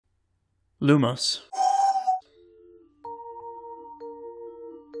Lumos.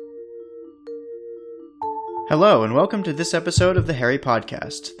 Hello, and welcome to this episode of the Harry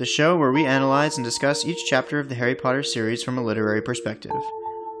Podcast, the show where we analyze and discuss each chapter of the Harry Potter series from a literary perspective.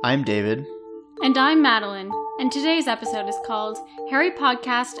 I'm David. And I'm Madeline, and today's episode is called Harry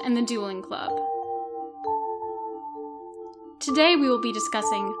Podcast and the Dueling Club. Today we will be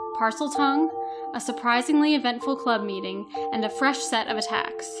discussing Parseltongue, a surprisingly eventful club meeting, and a fresh set of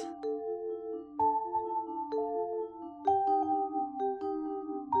attacks.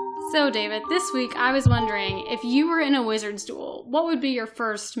 So, David, this week I was wondering, if you were in a wizard's duel, what would be your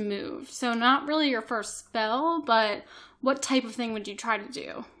first move? So not really your first spell, but what type of thing would you try to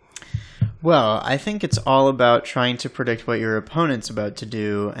do? Well, I think it's all about trying to predict what your opponent's about to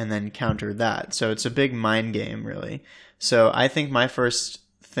do and then counter that. So it's a big mind game, really. So I think my first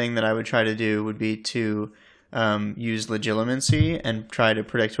thing that I would try to do would be to use legilimency and try to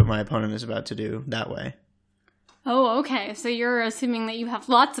predict what my opponent is about to do that way. Oh, okay. So you're assuming that you have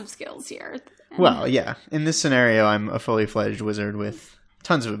lots of skills here. Well, yeah. In this scenario, I'm a fully fledged wizard with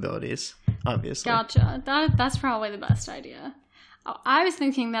tons of abilities, obviously. Gotcha. That's probably the best idea. I was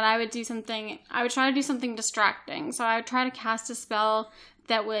thinking that I would try to do something distracting. So I would try to cast a spell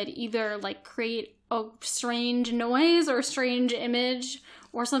that would either create a strange noise or a strange image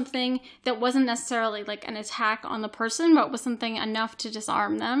or something that wasn't necessarily an attack on the person, but was something enough to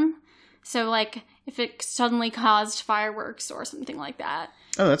disarm them. So if it suddenly caused fireworks or something like that.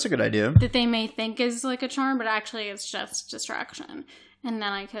 Oh, that's a good idea. That they may think is a charm, but actually it's just distraction. And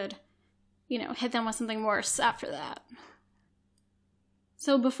then I could, hit them with something worse after that.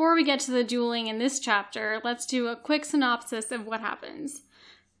 So before we get to the dueling in this chapter, let's do a quick synopsis of what happens.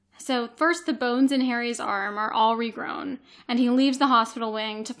 So first, the bones in Harry's arm are all regrown, and he leaves the hospital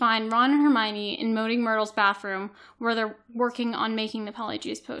wing to find Ron and Hermione in Moaning Myrtle's bathroom, where they're working on making the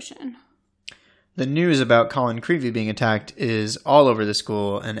Polyjuice potion. The news about Colin Creevey being attacked is all over the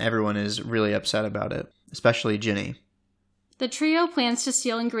school, and everyone is really upset about it, especially Ginny. The trio plans to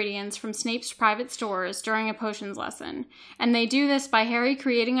steal ingredients from Snape's private stores during a potions lesson, and they do this by Harry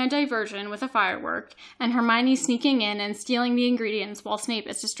creating a diversion with a firework, and Hermione sneaking in and stealing the ingredients while Snape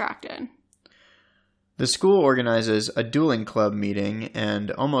is distracted. The school organizes a dueling club meeting, and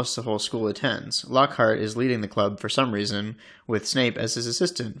almost the whole school attends. Lockhart is leading the club for some reason, with Snape as his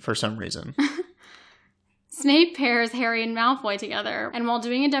assistant for some reason. Snape pairs Harry and Malfoy together, and while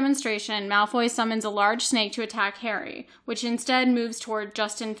doing a demonstration, Malfoy summons a large snake to attack Harry, which instead moves toward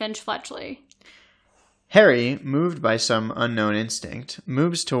Justin Finch-Fletchley. Harry, moved by some unknown instinct,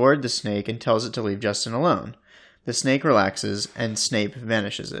 moves toward the snake and tells it to leave Justin alone. The snake relaxes, and Snape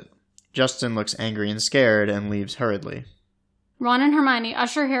vanishes it. Justin looks angry and scared and leaves hurriedly. Ron and Hermione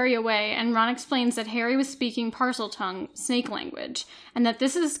usher Harry away, and Ron explains that Harry was speaking Parseltongue, snake language, and that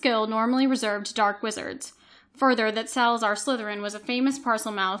this is a skill normally reserved to dark wizards. Further, that Salazar Slytherin was a famous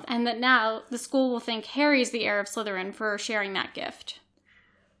Parselmouth, and that now the school will think Harry's the heir of Slytherin for sharing that gift.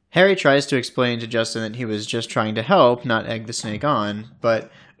 Harry tries to explain to Justin that he was just trying to help, not egg the snake on,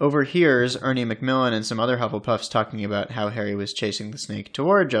 but overhears Ernie Macmillan and some other Hufflepuffs talking about how Harry was chasing the snake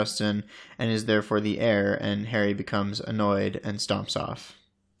toward Justin and is therefore the heir, and Harry becomes annoyed and stomps off.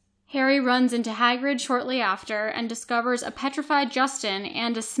 Harry runs into Hagrid shortly after and discovers a petrified Justin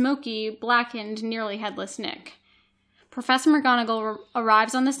and a smoky, blackened, nearly headless Nick. Professor McGonagall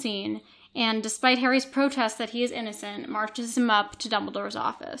arrives on the scene, and despite Harry's protest that he is innocent, marches him up to Dumbledore's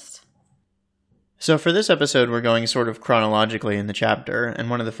office. So for this episode, we're going sort of chronologically in the chapter, and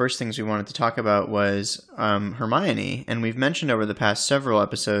one of the first things we wanted to talk about was Hermione, and we've mentioned over the past several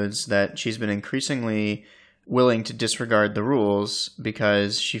episodes that she's been increasingly willing to disregard the rules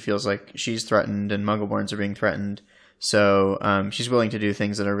because she feels like she's threatened and Muggleborns are being threatened. So she's willing to do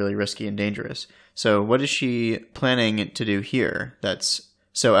things that are really risky and dangerous. So what is she planning to do here that's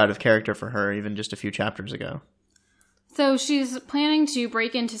so out of character for her even just a few chapters ago? So she's planning to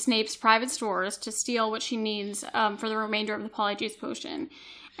break into Snape's private stores to steal what she needs for the remainder of the Polyjuice potion.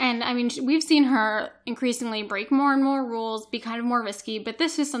 And, we've seen her increasingly break more and more rules, be kind of more risky, but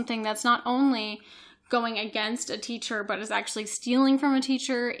this is something that's not only going against a teacher, but is actually stealing from a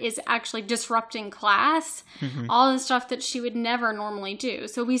teacher, is actually disrupting class, all the stuff that she would never normally do.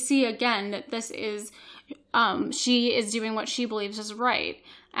 So we see again that this is, she is doing what she believes is right,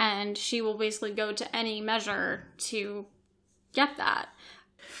 and she will basically go to any measure to get that.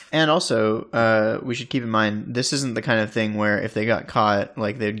 And also, we should keep in mind, this isn't the kind of thing where if they got caught,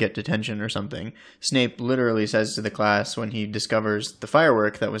 they'd get detention or something. Snape literally says to the class when he discovers the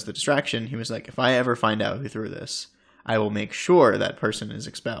firework that was the distraction, he was like, if I ever find out who threw this, I will make sure that person is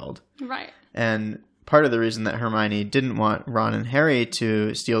expelled. Right. And part of the reason that Hermione didn't want Ron and Harry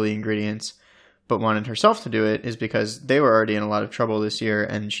to steal the ingredients, but wanted herself to do it, is because they were already in a lot of trouble this year,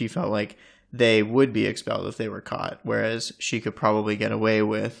 and she felt like they would be expelled if they were caught, whereas she could probably get away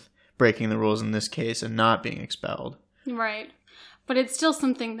with breaking the rules in this case and not being expelled. Right. But it's still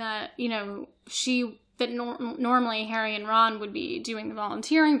something that, normally Harry and Ron would be doing the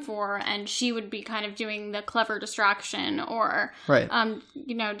volunteering for, and she would be kind of doing the clever distraction or, right.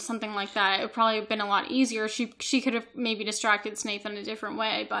 Something like that. It would probably have been a lot easier. She could have maybe distracted Snape in a different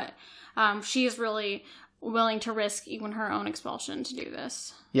way, but she is really willing to risk even her own expulsion to do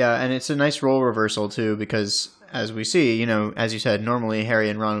this. Yeah, and it's a nice role reversal, too, because as we see, as you said, normally Harry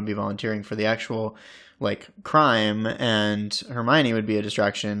and Ron would be volunteering for the actual crime, and Hermione would be a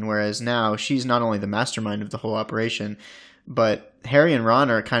distraction, whereas now she's not only the mastermind of the whole operation, but Harry and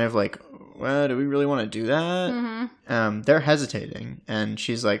Ron are kind of like, well, do we really want to do that? Mm-hmm. They're hesitating, and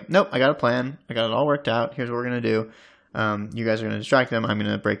she's like, nope, I got a plan. I got it all worked out. Here's what we're going to do. You guys are going to distract them. I'm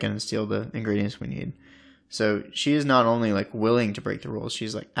going to break in and steal the ingredients we need. So she is not only willing to break the rules,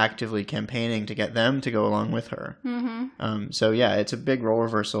 she's actively campaigning to get them to go along with her. Mm-hmm. So yeah, it's a big role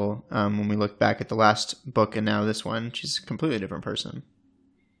reversal when we look back at the last book and now this one. She's a completely different person.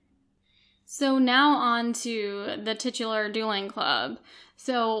 So now on to the titular dueling club.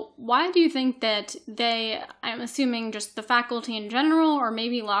 So why do you think that I'm assuming just the faculty in general, or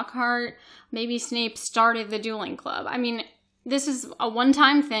maybe Lockhart, maybe Snape started the dueling club? I mean, this is a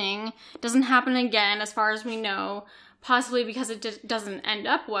one-time thing, doesn't happen again as far as we know, possibly because it doesn't end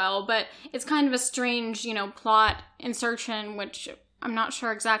up well, but it's kind of a strange, plot insertion, which I'm not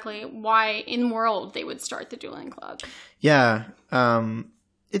sure exactly why in world they would start the dueling club. Yeah,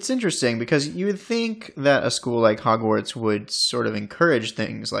 it's interesting because you would think that a school like Hogwarts would sort of encourage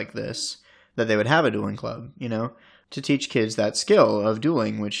things like this, that they would have a dueling club, to teach kids that skill of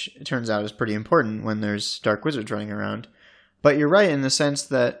dueling, which it turns out is pretty important when there's dark wizards running around. But you're right in the sense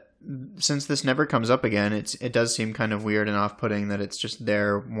that since this never comes up again, it does seem kind of weird and off-putting that it's just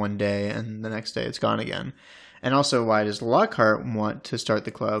there one day and the next day it's gone again. And also, why does Lockhart want to start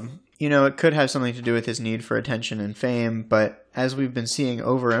the club? It could have something to do with his need for attention and fame, but as we've been seeing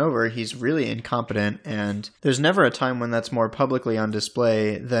over and over, he's really incompetent, and there's never a time when that's more publicly on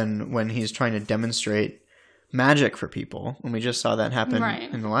display than when he's trying to demonstrate magic for people. And we just saw that happen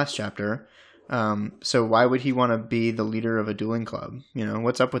in the last chapter. So why would he want to be the leader of a dueling club?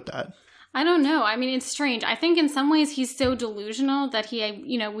 What's up with that? I don't know. I mean, it's strange. I think in some ways he's so delusional that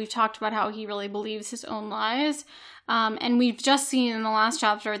we've talked about how he really believes his own lies. And we've just seen in the last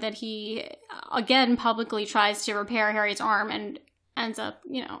chapter that he, again, publicly tries to repair Harry's arm and ends up,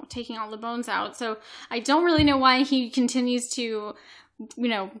 taking all the bones out. So I don't really know why he continues to,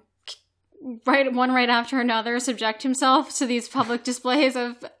 right after another, subject himself to these public displays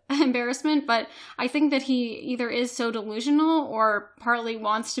of embarrassment, but I think that he either is so delusional or partly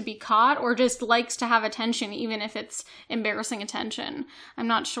wants to be caught or just likes to have attention, even if it's embarrassing attention. I'm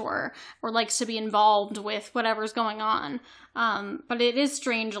not sure. Or likes to be involved with whatever's going on. But it is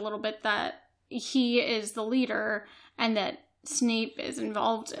strange a little bit that he is the leader and that Snape is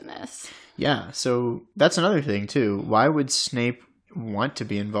involved in this. Yeah, so that's another thing too. Why would Snape want to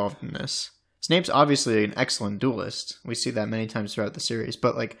be involved in this? Snape's obviously an excellent duelist. We see that many times throughout the series.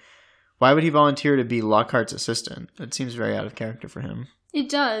 But, why would he volunteer to be Lockhart's assistant? It seems very out of character for him. It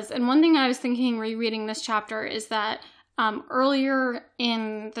does. And one thing I was thinking rereading this chapter is that earlier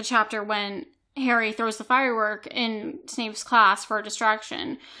in the chapter when Harry throws the firework in Snape's class for a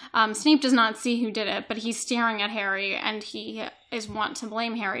distraction, Snape does not see who did it, but he's staring at Harry and he is want to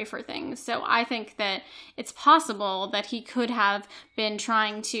blame Harry for things. So I think that it's possible that he could have been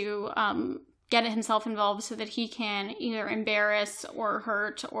trying to get himself involved so that he can either embarrass or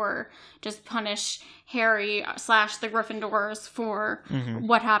hurt or just punish Harry / the Gryffindors for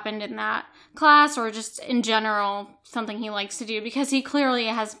what happened in that class, or just in general something he likes to do, because he clearly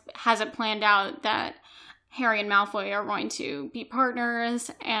has it planned out that Harry and Malfoy are going to be partners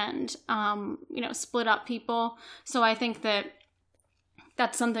and split up people. So I think that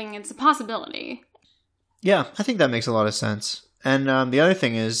that's something, it's a possibility. Yeah, I think that makes a lot of sense. And the other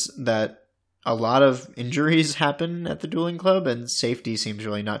thing is that a lot of injuries happen at the dueling club, and safety seems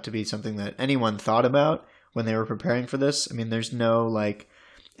really not to be something that anyone thought about when they were preparing for this. I mean, there's no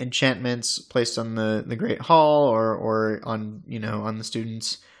enchantments placed on the Great Hall or on the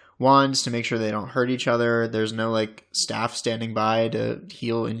students' wands to make sure they don't hurt each other. There's no staff standing by to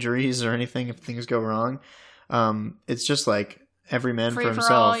heal injuries or anything if things go wrong. It's just every man for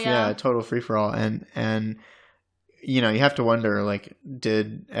himself. Yeah, total free for all. And you have to wonder, like,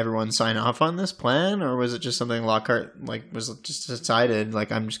 did everyone sign off on this plan, or was it just something Lockhart, like, was just decided,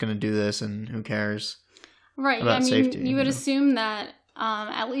 like, I'm just going to do this and who cares? Right. About safety, you would assume that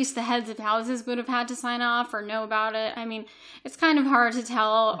at least the heads of houses would have had to sign off or know about it. I mean, it's kind of hard to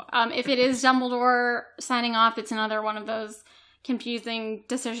tell. If it is Dumbledore signing off, it's another one of those confusing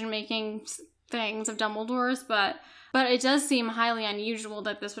decision-making things of Dumbledore's, but it does seem highly unusual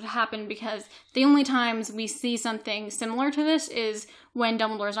that this would happen, because the only times we see something similar to this is when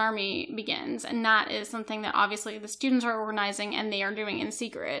Dumbledore's army begins, and that is something that obviously the students are organizing and they are doing in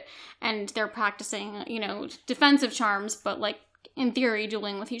secret, and they're practicing, defensive charms, but, like, in theory,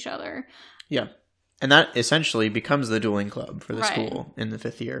 dueling with each other. Yeah. And that essentially becomes the dueling club for the Right. school in the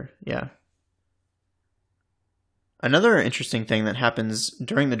 5th year. Yeah. Another interesting thing that happens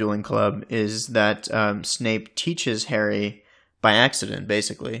during the dueling club is that Snape teaches Harry, by accident,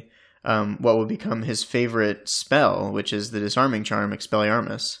 basically, what will become his favorite spell, which is the disarming charm,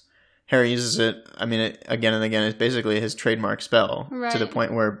 Expelliarmus. Harry uses it, again and again. It's basically his trademark spell, Right. to the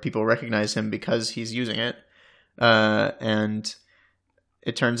point where people recognize him because he's using it. And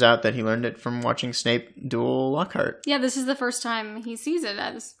it turns out that he learned it from watching Snape duel Lockhart. Yeah, this is the first time he sees it,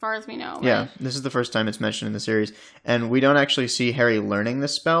 as far as we know. Right? Yeah, this is the first time it's mentioned in the series. And we don't actually see Harry learning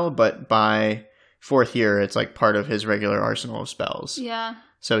this spell, but by 4th year, it's like part of his regular arsenal of spells. Yeah.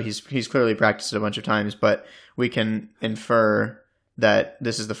 So he's clearly practiced it a bunch of times, but we can infer that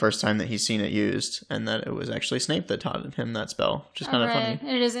this is the first time that he's seen it used, and that it was actually Snape that taught him that spell, which is kind of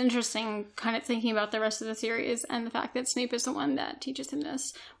funny. It is interesting kind of thinking about the rest of the series and the fact that Snape is the one that teaches him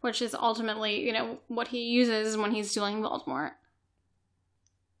this, which is ultimately, what he uses when he's dueling Voldemort.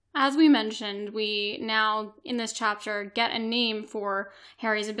 As we mentioned, we now, in this chapter, get a name for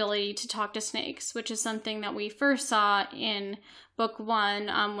Harry's ability to talk to snakes, which is something that we first saw in Book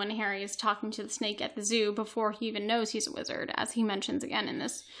 1, when Harry is talking to the snake at the zoo before he even knows he's a wizard, as he mentions again in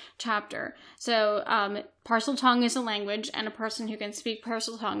this chapter. So, Parseltongue is a language, and a person who can speak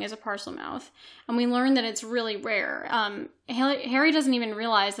Parseltongue is a Parselmouth. And we learn that it's really rare. Harry doesn't even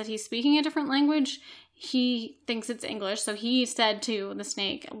realize that he's speaking a different language. He thinks it's English, so he said to the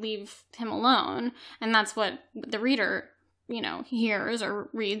snake, leave him alone. And that's what the reader, hears or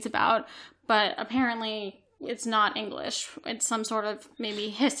reads about. But apparently it's not English. It's some sort of maybe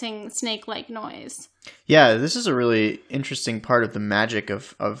hissing snake-like noise. Yeah, this is a really interesting part of the magic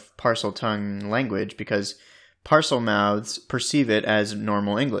of Parseltongue language, because Parselmouths perceive it as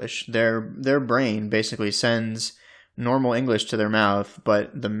normal English. Their brain basically sends normal English to their mouth,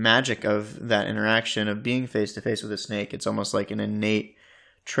 but the magic of that interaction of being face to face with a snake, it's almost like an innate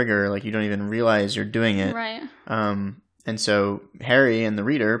trigger, like you don't even realize you're doing it. Right. And so Harry and the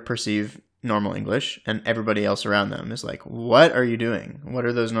reader perceive normal English, and everybody else around them is like, what are you doing? What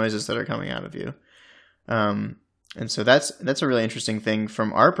are those noises that are coming out of you? And so that's a really interesting thing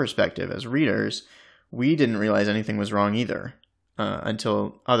from our perspective as readers. We didn't realize anything was wrong either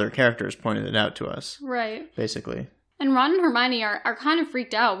until other characters pointed it out to us. Right. Basically. And Ron and Hermione are kind of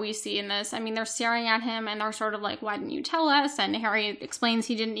freaked out, we see in this. I mean, they're staring at him and they're sort of like, why didn't you tell us? And Harry explains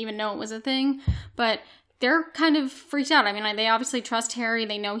he didn't even know it was a thing. But they're kind of freaked out. I mean, they obviously trust Harry.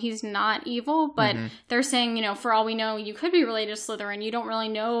 They know he's not evil. But they're saying, for all we know, you could be related to Slytherin. You don't really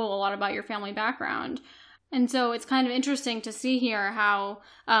know a lot about your family background. And so it's kind of interesting to see here how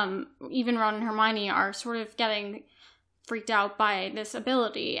even Ron and Hermione are sort of getting freaked out by this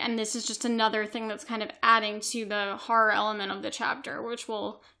ability, and this is just another thing that's kind of adding to the horror element of the chapter, which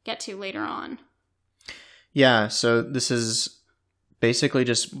we'll get to later on. Yeah, so this is basically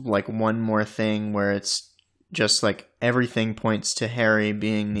just like one more thing where it's just like everything points to Harry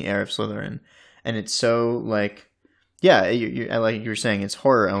being the heir of Slytherin, and it's so like, yeah, like you were saying, it's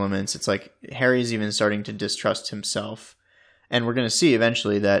horror elements. It's like Harry's even starting to distrust himself, and we're going to see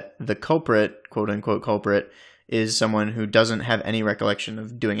eventually that the culprit, quote unquote culprit, is someone who doesn't have any recollection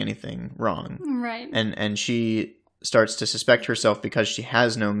of doing anything wrong. Right. And she starts to suspect herself because she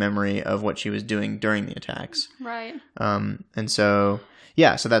has no memory of what she was doing during the attacks. Right. And so,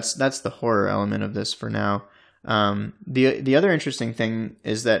 yeah, so that's the horror element of this for now. The other interesting thing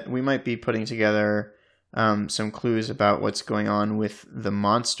is that we might be putting together some clues about what's going on with the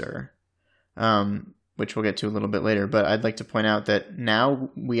monster, which we'll get to a little bit later. But I'd like to point out that now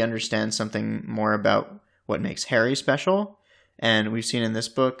we understand something more about what makes Harry special. And we've seen in this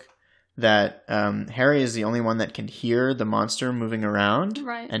book that Harry is the only one that can hear the monster moving around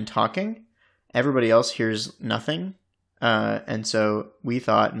and talking. Everybody else hears nothing. And so we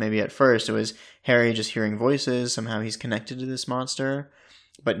thought maybe at first it was Harry just hearing voices. Somehow he's connected to this monster.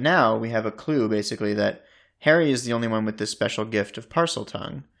 But now we have a clue basically that Harry is the only one with this special gift of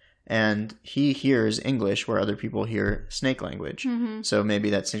Parseltongue. and he hears English where other people hear snake language. So maybe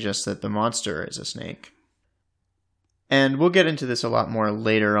that suggests that the monster is a snake. And we'll get into this a lot more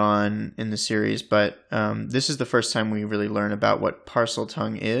later on in the series, but this is the first time we really learn about what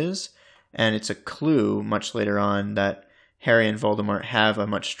Parseltongue is, and it's a clue much later on that Harry and Voldemort have a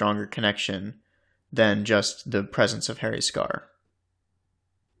much stronger connection than just the presence of Harry's scar.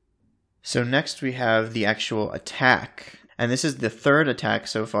 So next we have the actual attack. And this is the third attack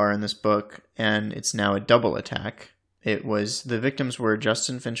so far in this book, and it's now a double attack. The victims were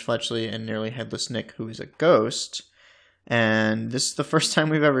Justin Finch-Fletchley and Nearly Headless Nick, who is a ghost. And this is the first time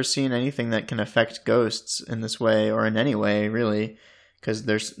we've ever seen anything that can affect ghosts in this way, or in any way, really, because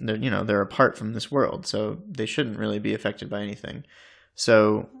they're apart from this world, so they shouldn't really be affected by anything.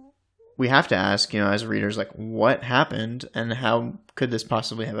 So we have to ask, as readers, like, what happened, and how could this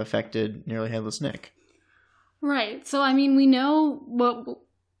possibly have affected Nearly Headless Nick? Right. So we know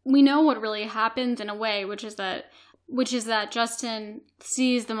what really happened in a way, which is that Justin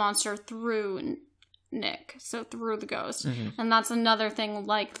sees the monster through Nick, so through the ghost. And that's another thing,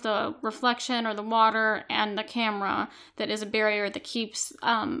 like the reflection or the water and the camera, that is a barrier that keeps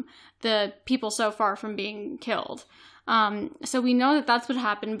the people so far from being killed. So we know that that's what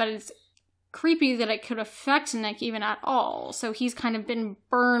happened, but it's creepy that it could affect Nick even at all. So he's kind of been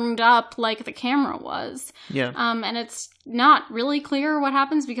burned up like the camera was. Yeah. And it's not really clear what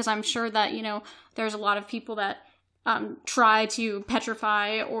happens, because I'm sure that, there's a lot of people that try to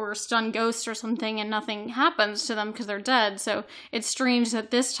petrify or stun ghosts or something and nothing happens to them because they're dead. So it's strange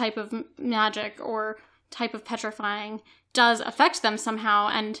that this type of magic or type of petrifying does affect them somehow.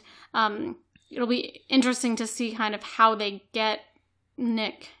 And it'll be interesting to see kind of how they get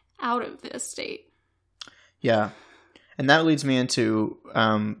Nick out of this state. Yeah. And that leads me into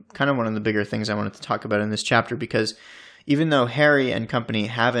kind of one of the bigger things I wanted to talk about in this chapter, because even though Harry and company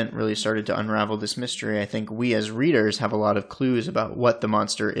haven't really started to unravel this mystery, I think we as readers have a lot of clues about what the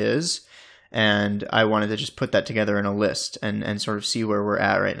monster is, and I wanted to just put that together in a list and sort of see where we're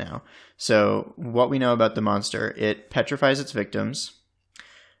at right now. So what we know about the monster: it petrifies its victims,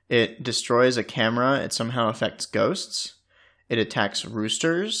 it destroys a camera, it somehow affects ghosts, it attacks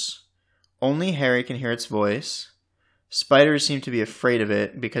roosters, only Harry can hear its voice, spiders seem to be afraid of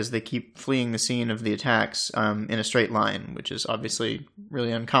it because they keep fleeing the scene of the attacks in a straight line, which is obviously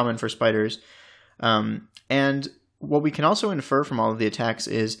really uncommon for spiders. And what we can also infer from all of the attacks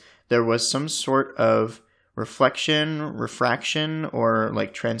is there was some sort of reflection, refraction, or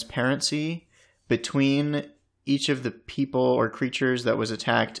like transparency between each of the people or creatures that was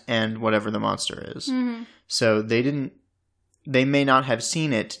attacked and whatever the monster is. So they may not have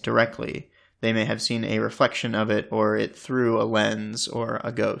seen it directly. They may have seen a reflection of it, or it through a lens, or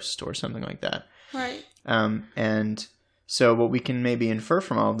a ghost, or something like that. Right. And so what we can maybe infer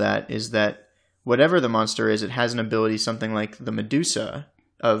from all of that is that whatever the monster is, it has an ability something like the Medusa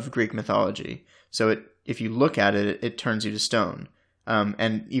of Greek mythology. So if you look at it, it turns you to stone.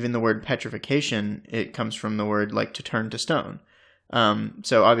 And even the word petrification, it comes from the word like to turn to stone.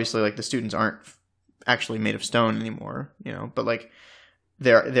 So obviously, like, the students aren't actually made of stone anymore, but like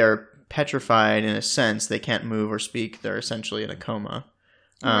they're petrified in a sense. They can't move or speak. They're essentially in a coma.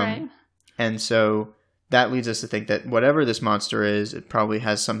 Right. And so that leads us to think that whatever this monster is, it probably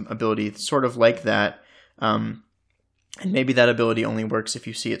has some ability sort of like that. And maybe that ability only works if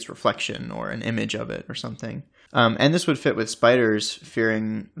you see its reflection or an image of it or something. And this would fit with spiders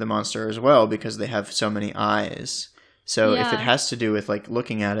fearing the monster as well, because they have so many eyes. So if it has to do with like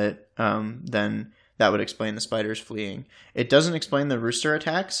looking at it, then that would explain the spiders fleeing. It doesn't explain the rooster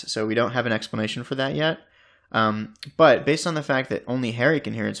attacks, so we don't have an explanation for that yet. But based on the fact that only Harry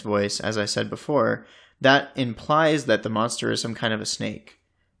can hear its voice, as I said before, that implies that the monster is some kind of a snake.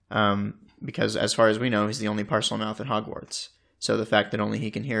 Because as far as we know, he's the only Parselmouth at Hogwarts. So the fact that only he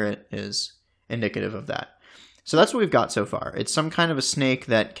can hear it is indicative of that. So that's what we've got so far. It's some kind of a snake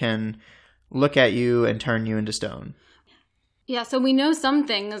that can look at you and turn you into stone. Yeah, so we know some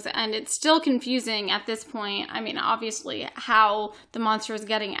things, and it's still confusing at this point. I mean, obviously, how the monster is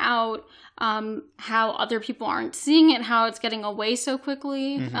getting out, how other people aren't seeing it, how it's getting away so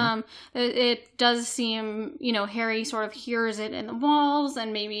quickly. Mm-hmm. It does seem, Harry sort of hears it in the walls,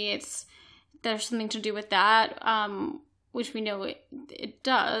 and maybe there's something to do with that, which we know it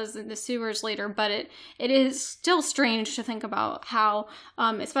does in the sewers later, but it is still strange to think about how,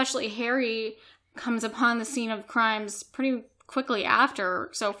 especially Harry comes upon the scene of crimes pretty quickly after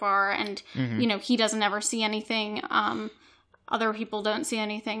so far, and mm-hmm. He doesn't ever see anything, other people don't see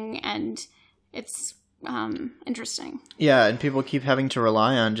anything, and it's interesting. Yeah, and people keep having to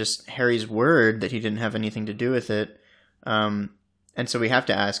rely on just Harry's word that he didn't have anything to do with it, And so we have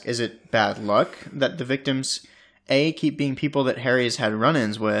to ask, is it bad luck that the victims, A, keep being people that Harry has had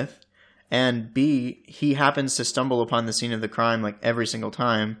run-ins with, and B, he happens to stumble upon the scene of the crime like every single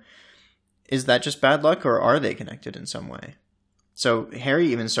time? Is that just bad luck, or are they connected in some way? So Harry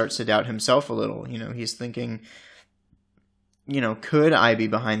even starts to doubt himself a little. He's thinking, could I be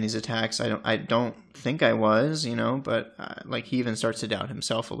behind these attacks? I don't think I was, but he even starts to doubt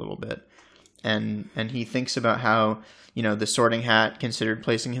himself a little bit. And he thinks about how, the Sorting Hat considered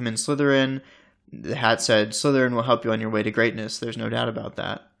placing him in Slytherin. The hat said, Slytherin will help you on your way to greatness. There's no doubt about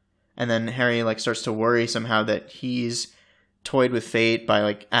that. And then Harry, starts to worry somehow that he's toyed with fate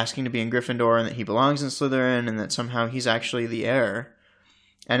by, asking to be in Gryffindor, and that he belongs in Slytherin, and that somehow he's actually the heir.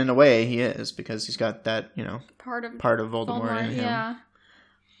 And in a way, he is, because he's got that, part of Voldemort in him. Yeah.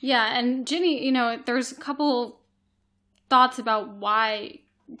 Yeah, and Ginny, there's a couple thoughts about why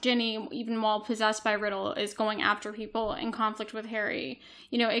Ginny, even while possessed by Riddle, is going after people in conflict with Harry.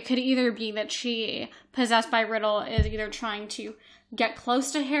 It could either be that she, possessed by Riddle, is either trying to get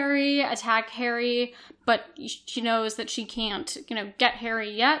close to Harry, attack Harry, but she knows that she can't, get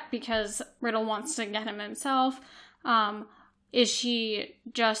Harry yet because Riddle wants to get him himself. Is she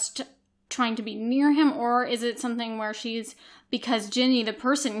just trying to be near him, or is it something where because Ginny, the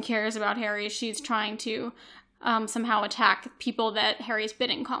person, cares about Harry, she's trying to somehow attack people that Harry's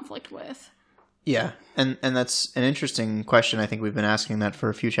been in conflict with? Yeah, and that's an interesting question. I think we've been asking that for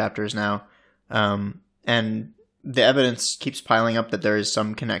a few chapters now. And the evidence keeps piling up that there is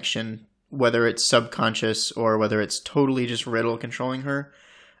some connection, whether it's subconscious or whether it's totally just Riddle controlling her,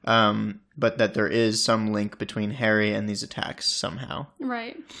 but that there is some link between Harry and these attacks somehow.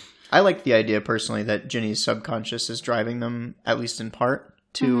 Right. I like the idea personally that Ginny's subconscious is driving them, at least in part,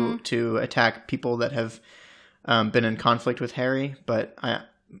 to attack people that have been in conflict with Harry, but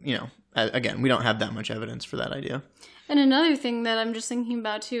again, we don't have that much evidence for that idea. And another thing that I'm just thinking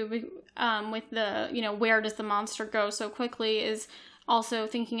about too, with the, where does the monster go so quickly, is also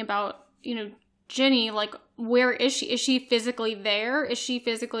thinking about, Ginny, where is she? Is she physically there? Is she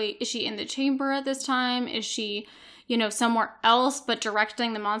in the chamber at this time? Is she, somewhere else but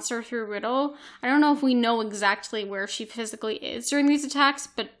directing the monster through Riddle? I don't know if we know exactly where she physically is during these attacks,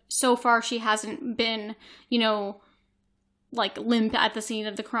 but so far she hasn't been, limp at the scene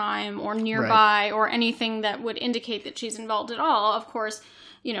of the crime or nearby, right, or anything that would indicate that she's involved at all. Of course,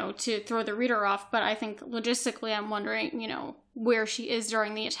 to throw the reader off, but I think logistically I'm wondering, where she is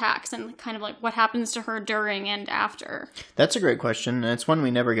during the attacks and kind of what happens to her during and after. That's a great question, and it's one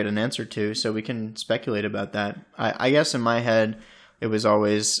we never get an answer to, so we can speculate about that. I guess in my head, it was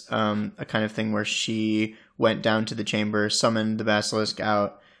always a kind of thing where she went down to the chamber, summoned the basilisk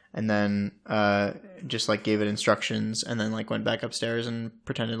out, and then just gave it instructions, and then went back upstairs and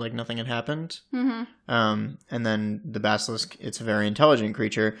pretended like nothing had happened. Mm-hmm. And then the basilisk, it's a very intelligent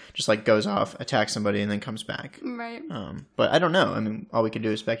creature, just goes off, attacks somebody, and then comes back. Right. But I don't know. I mean, all we can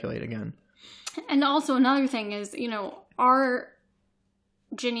do is speculate again. And also another thing is, are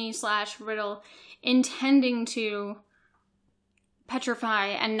Ginny / Riddle intending to petrify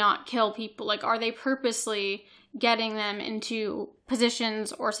and not kill people? Are they purposely getting them into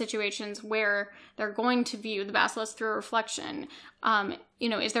positions or situations where they're going to view the basilisk through a reflection?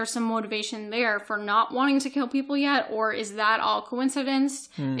 Is there some motivation there for not wanting to kill people yet? Or is that all coincidence?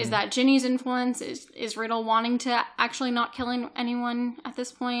 Is that Ginny's influence? Is Riddle wanting to actually not kill anyone at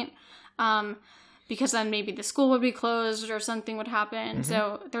this point? Because then maybe the school would be closed or something would happen. Mm-hmm.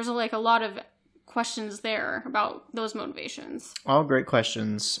 So there's a lot of questions there about those motivations. All great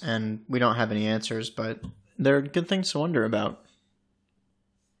questions, and we don't have any answers, but they're good things to wonder about.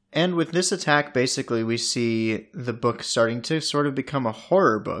 And with this attack, basically, we see the book starting to sort of become a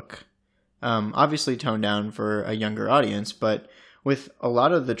horror book. Obviously toned down for a younger audience, but with a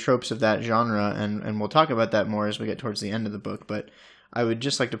lot of the tropes of that genre, and we'll talk about that more as we get towards the end of the book, but I would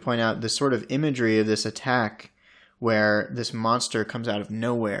just like to point out the sort of imagery of this attack where this monster comes out of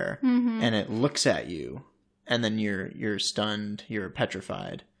nowhere, mm-hmm, and it looks at you, and then you're stunned, you're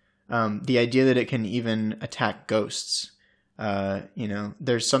petrified. The idea that it can even attack ghosts,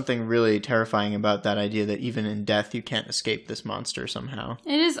 there's something really terrifying about that idea that even in death you can't escape this monster somehow.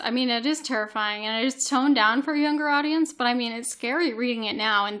 It is terrifying, and it is toned down for a younger audience, but it's scary reading it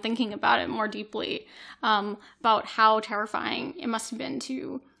now and thinking about it more deeply, about how terrifying it must have been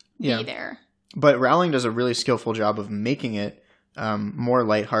to be there. But Rowling does a really skillful job of making it more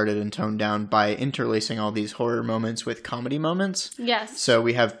lighthearted and toned down by interlacing all these horror moments with comedy moments. Yes. So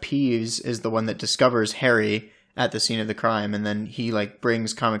we have Peeves is the one that discovers Harry at the scene of the crime, and then he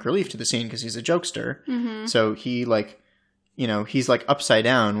brings comic relief to the scene because he's a jokester. Mm-hmm. So he you know, he's like upside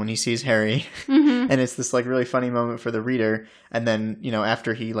down when he sees Harry. And it's this like really funny moment for the reader. And then, you know,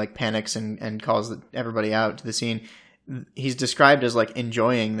 after he like panics and calls everybody out to the scene, he's described as like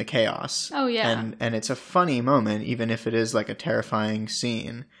enjoying the chaos. Oh, yeah. And it's a funny moment, even if it is like a terrifying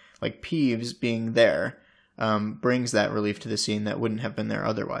scene. Like Peeves being there brings that relief to the scene that wouldn't have been there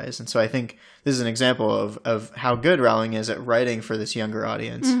otherwise. And so I think this is an example of how good Rowling is at writing for this younger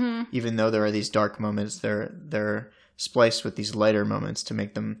audience. Even though there are these dark moments, they're spliced with these lighter moments to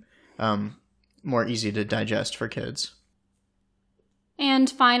make them more easy to digest for kids.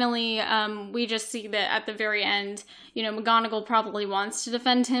 And finally, we just see that at the very end, you know, McGonagall probably wants to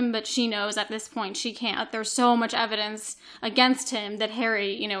defend him, but she knows at this point she can't. There's so much evidence against him that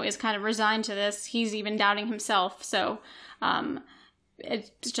Harry, you know, is kind of resigned to this. He's even doubting himself. So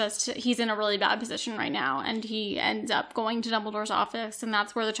it's just, he's in a really bad position right now. And he ends up going to Dumbledore's office, and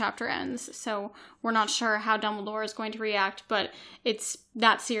that's where the chapter ends. So we're not sure how Dumbledore is going to react, but it's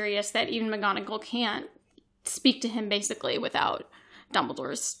that serious that even McGonagall can't speak to him basically without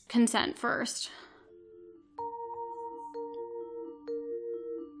Dumbledore's consent first.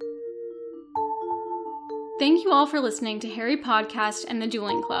 Thank you all for listening to Harry Podcast and the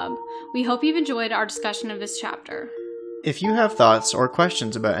Dueling Club. We hope you've enjoyed our discussion of this chapter. If you have thoughts or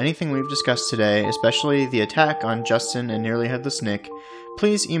questions about anything we've discussed today, especially the attack on Justin and Nearly Headless Nick,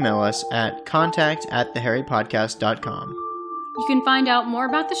 please email us at contact@theharrypodcast.com. You can find out more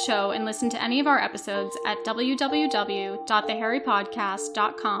about the show and listen to any of our episodes at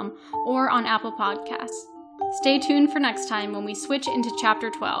www.theharrypodcast.com or on Apple Podcasts. Stay tuned for next time when we switch into Chapter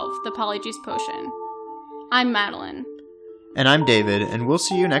 12, the Polyjuice Potion. I'm Madeline. And I'm David, and we'll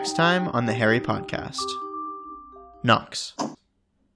see you next time on the Harry Podcast. Knox.